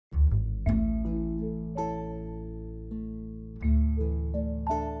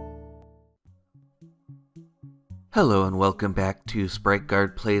Hello and welcome back to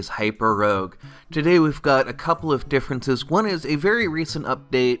SpriteGuard Plays HyperRogue. Today we've got a couple of differences. One is a very recent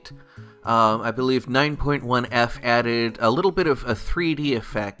update. I believe 9.1F added a little bit of a 3D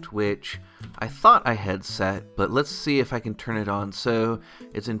effect, which I thought I had set, but let's see if I can turn it on. So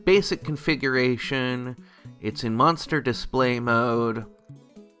it's in basic configuration, it's in monster display mode,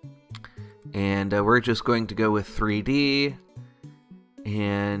 and we're just going to go with 3D.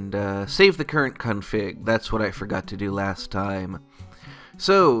 And save the current config. That's what I forgot to do last time.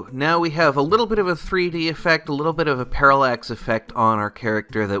 So now we have a little bit of a 3D effect, a little bit of a parallax effect on our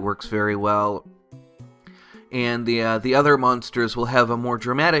character that works very well. And the other monsters will have a more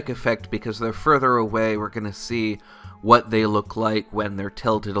dramatic effect because they're further away. We're going to see what they look like when they're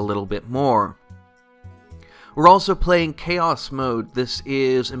tilted a little bit more. We're also playing Chaos mode. This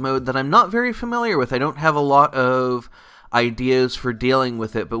is a mode that I'm not very familiar with. I don't have a lot of ideas for dealing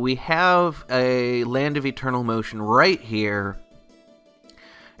with it, but we have a Land of Eternal Motion right here,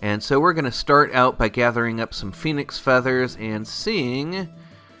 and so we're going to start out by gathering up some phoenix feathers and seeing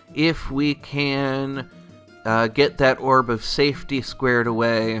if we can get that orb of safety squared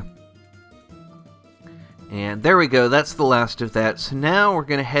away. And there we go, that's the last of that. So now we're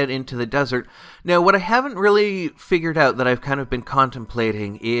going to head into the desert. Now what I haven't really figured out that I've kind of been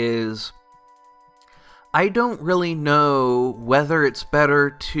contemplating is I don't really know whether it's better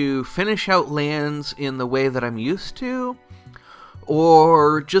to finish out lands in the way that I'm used to,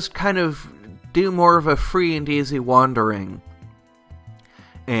 or just kind of do more of a free and easy wandering,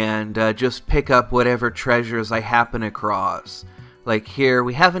 and just pick up whatever treasures I happen across. Like here,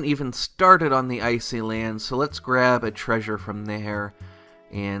 we haven't even started on the icy land, so let's grab a treasure from there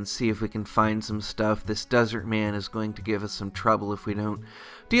and see if we can find some stuff. This desert man is going to give us some trouble if we don't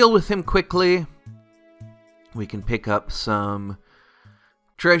deal with him quickly. We can pick up some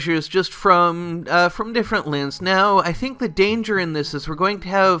treasures just from different lands. Now, I think the danger in this is we're going to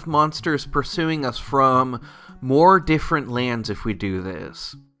have monsters pursuing us from more different lands if we do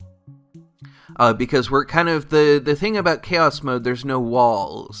this. Because we're kind of, the thing about Chaos mode, there's no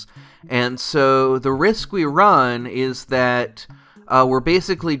walls. And so the risk we run is that we're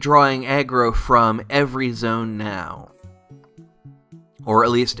basically drawing aggro from every zone now. Or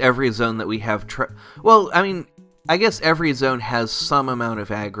at least every zone that we have... Well, I mean, I guess every zone has some amount of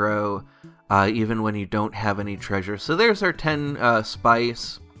aggro, even when you don't have any treasure. So there's our 10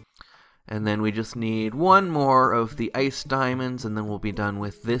 spice. And then we just need one more of the ice diamonds, and then we'll be done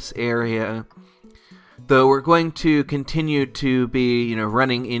with this area. Though we're going to continue to be,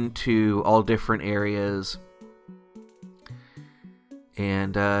 running into all different areas.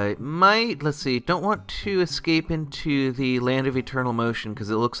 And let's see, don't want to escape into the Land of Eternal Motion because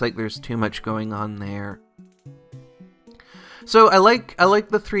it looks like there's too much going on there. So I like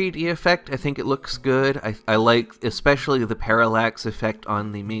the 3D effect. I think it looks good. I like especially the parallax effect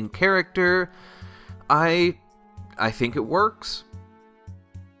on the main character. I think it works.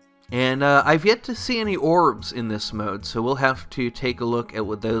 And I've yet to see any orbs in this mode, so we'll have to take a look at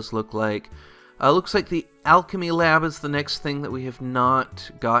what those look like. Looks like the Alchemy Lab is the next thing that we have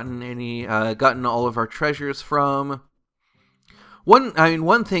not gotten gotten all of our treasures from.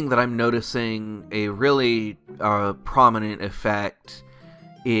 One thing that I'm noticing a really prominent effect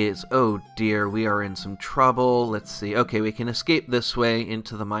is, oh dear, we are in some trouble. Let's see. Okay, we can escape this way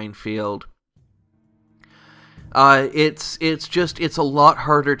into the minefield. It's a lot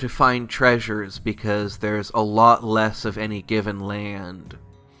harder to find treasures because there's a lot less of any given land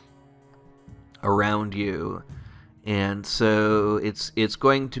around you, and so it's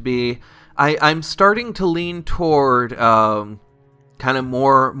going to be I'm starting to lean toward kind of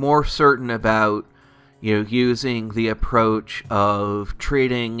more certain about using the approach of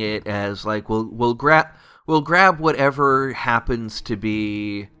treating it as like we'll grab whatever happens to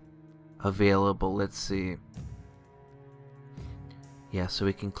be available. Let's see. Yeah, so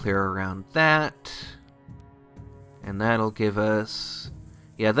we can clear around that, and that'll give us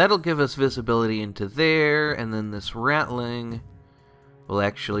visibility into there, and then this rattling will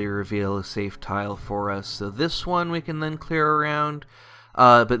actually reveal a safe tile for us. So this one we can then clear around,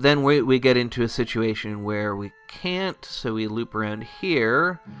 but then we get into a situation where we can't, so we loop around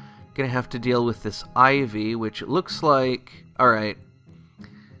here. Gonna have to deal with this ivy, which it looks like, alright,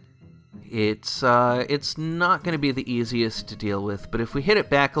 it's not gonna be the easiest to deal with, but if we hit it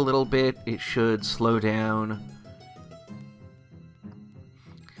back a little bit, it should slow down.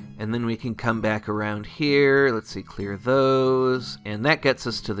 And then we can come back around here. Let's see, clear those. And that gets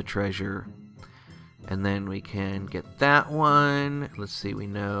us to the treasure. And then we can get that one. Let's see, we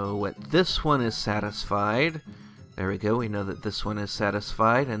know what this one is satisfied. There we go, we know that this one is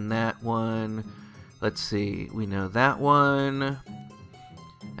satisfied. And that one Let's see, we know that one.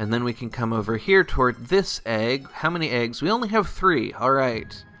 And then we can come over here toward this egg. How many eggs? We only have 3.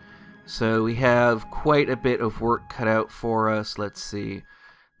 Alright. So we have quite a bit of work cut out for us. Let's see.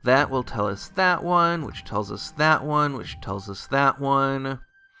 That will tell us that one, which tells us that one, which tells us that one.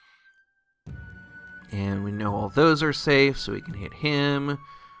 And we know all those are safe, so we can hit him.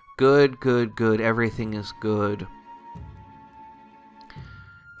 Good, good, good. Everything is good.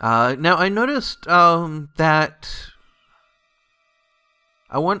 Now, I noticed that...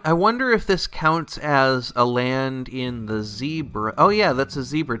 I wonder if this counts as a land in the zebra... Oh yeah, that's a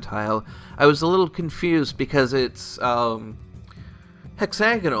zebra tile. I was a little confused because it's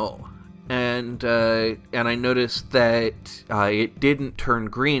hexagonal. And I noticed that it didn't turn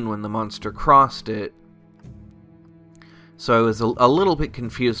green when the monster crossed it. So I was a little bit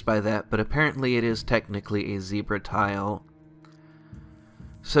confused by that, but apparently it is technically a zebra tile.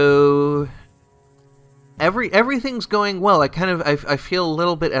 So everything's going well. I feel a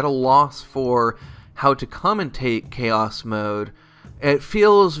little bit at a loss for how to commentate Chaos Mode. It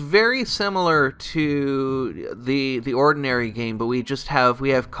feels very similar to the ordinary game, but we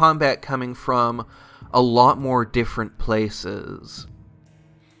have combat coming from a lot more different places.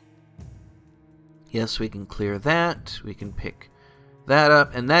 Yes, we can clear that. We can pick that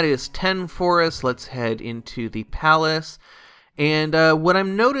up, and that is 10 for us. Let's head into the palace. And what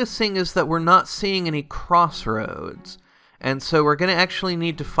I'm noticing is that we're not seeing any crossroads. And so we're going to actually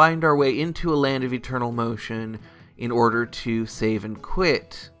need to find our way into a land of eternal motion in order to save and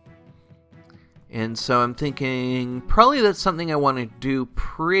quit. And so I'm thinking probably that's something I want to do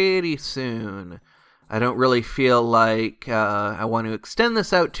pretty soon. I don't really feel like I want to extend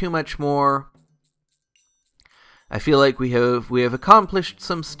this out too much more. I feel like we have accomplished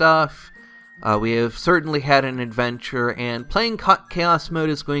some stuff. We have certainly had an adventure, and playing Chaos Mode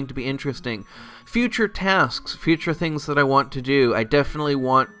is going to be interesting. Future tasks, future things that I want to do. I definitely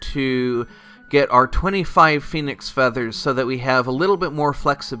want to get our 25 Phoenix Feathers so that we have a little bit more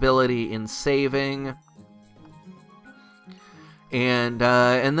flexibility in saving. And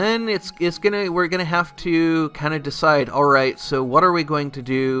then we're gonna have to kind of decide, alright, so what are we going to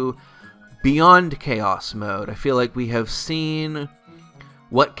do beyond Chaos Mode? I feel like we have seen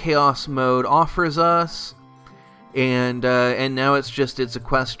what Chaos Mode offers us, and now it's a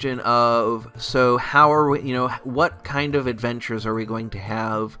question of, so how are we, what kind of adventures are we going to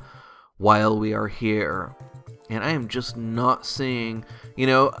have while we are here? And I am just not seeing,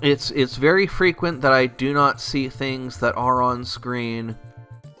 it's very frequent that I do not see things that are on screen,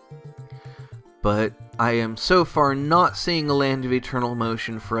 but I am so far not seeing a land of eternal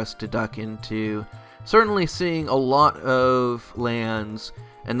motion for us to duck into. Certainly seeing a lot of lands,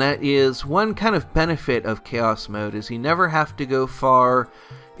 and that is one kind of benefit of Chaos Mode, is you never have to go far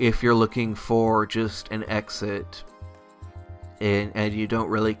if you're looking for just an exit. And you don't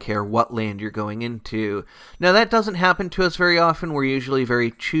really care what land you're going into. Now that doesn't happen to us very often. We're usually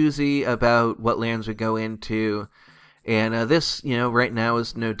very choosy about what lands we go into. And this, right now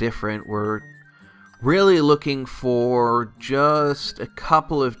is no different. We're really looking for just a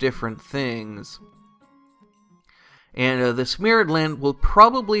couple of different things. And this mirrored land will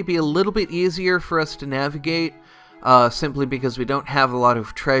probably be a little bit easier for us to navigate, simply because we don't have a lot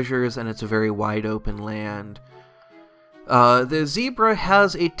of treasures and it's a very wide open land. The zebra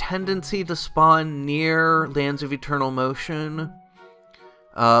has a tendency to spawn near lands of eternal motion,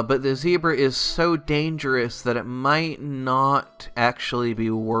 but the zebra is so dangerous that it might not actually be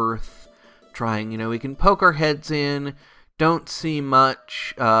worth trying. We can poke our heads in, don't see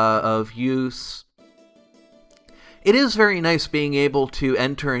much of use. It is very nice being able to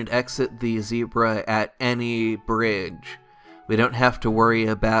enter and exit the zebra at any bridge. We don't have to worry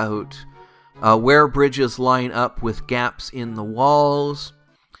about where bridges line up with gaps in the walls.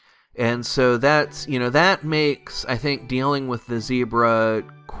 And so that's, that makes, I think, dealing with the zebra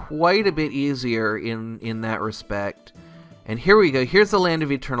quite a bit easier in that respect. And here we go. Here's the land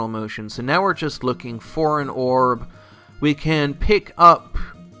of eternal motion. So now we're just looking for an orb. We can pick up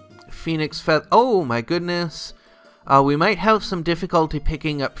Phoenix Feather. Oh my goodness. We might have some difficulty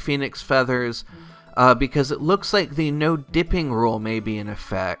picking up Phoenix Feathers because it looks like the no dipping rule may be in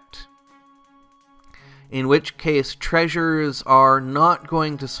effect. In which case treasures are not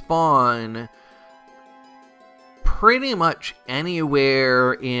going to spawn pretty much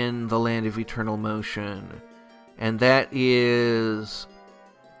anywhere in the land of eternal motion. And that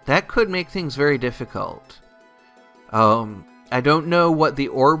could make things very difficult. I don't know what the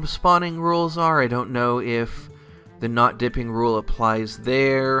orb spawning rules are. I don't know if the not dipping rule applies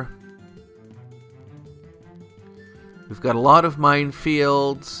there. We've got a lot of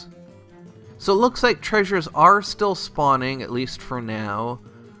minefields. So it looks like treasures are still spawning, at least for now,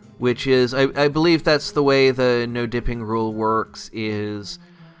 which is, I believe that's the way the no dipping rule works, is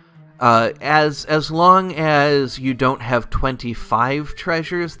as long as you don't have 25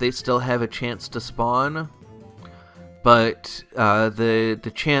 treasures, they still have a chance to spawn. But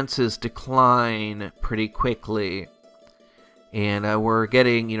the chances decline pretty quickly. And we're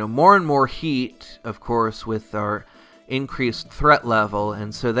getting, more and more heat, of course, with our increased threat level,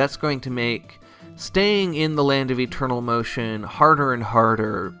 and so that's going to make staying in the Land of Eternal Motion harder and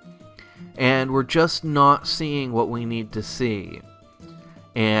harder, and we're just not seeing what we need to see.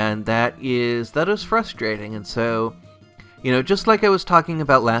 And that is frustrating, and so, just like I was talking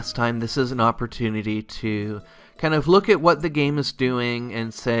about last time, this is an opportunity to kind of look at what the game is doing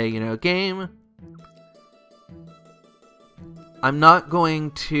and say, game, I'm not going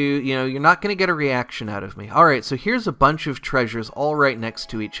to, you're not going to get a reaction out of me. Alright, so here's a bunch of treasures all right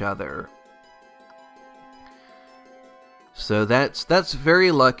next to each other. So that's very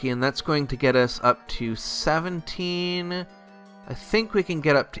lucky, and that's going to get us up to 17. I think we can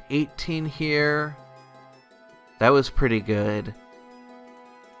get up to 18 here. That was pretty good.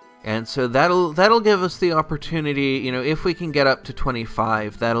 And so that'll give us the opportunity, if we can get up to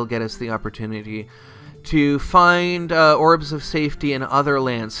 25, that'll get us the opportunity to find orbs of safety in other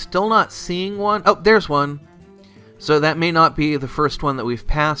lands. Still not seeing one. Oh, there's one. So that may not be the first one that we've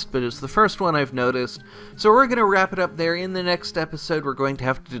passed, but it's the first one I've noticed. So we're going to wrap it up there. In the next episode, we're going to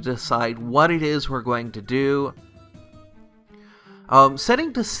have to decide what it is we're going to do.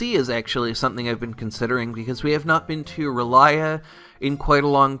 Setting to sea is actually something I've been considering, because we have not been to Relia in quite a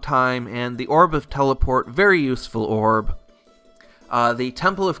long time, and the Orb of Teleport, very useful orb. The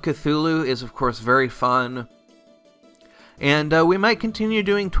Temple of Cthulhu is, of course, very fun. And we might continue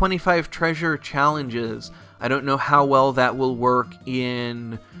doing 25 treasure challenges. I don't know how well that will work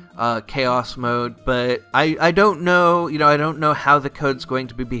in Chaos mode, but I don't know, I don't know how the code's going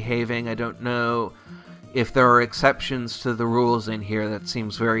to be behaving. I don't know if there are exceptions to the rules in here. That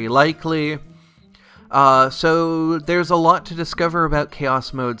seems very likely. So there's a lot to discover about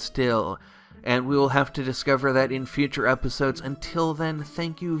Chaos mode still. And we will have to discover that in future episodes. Until then,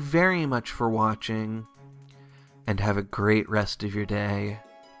 thank you very much for watching, and have a great rest of your day.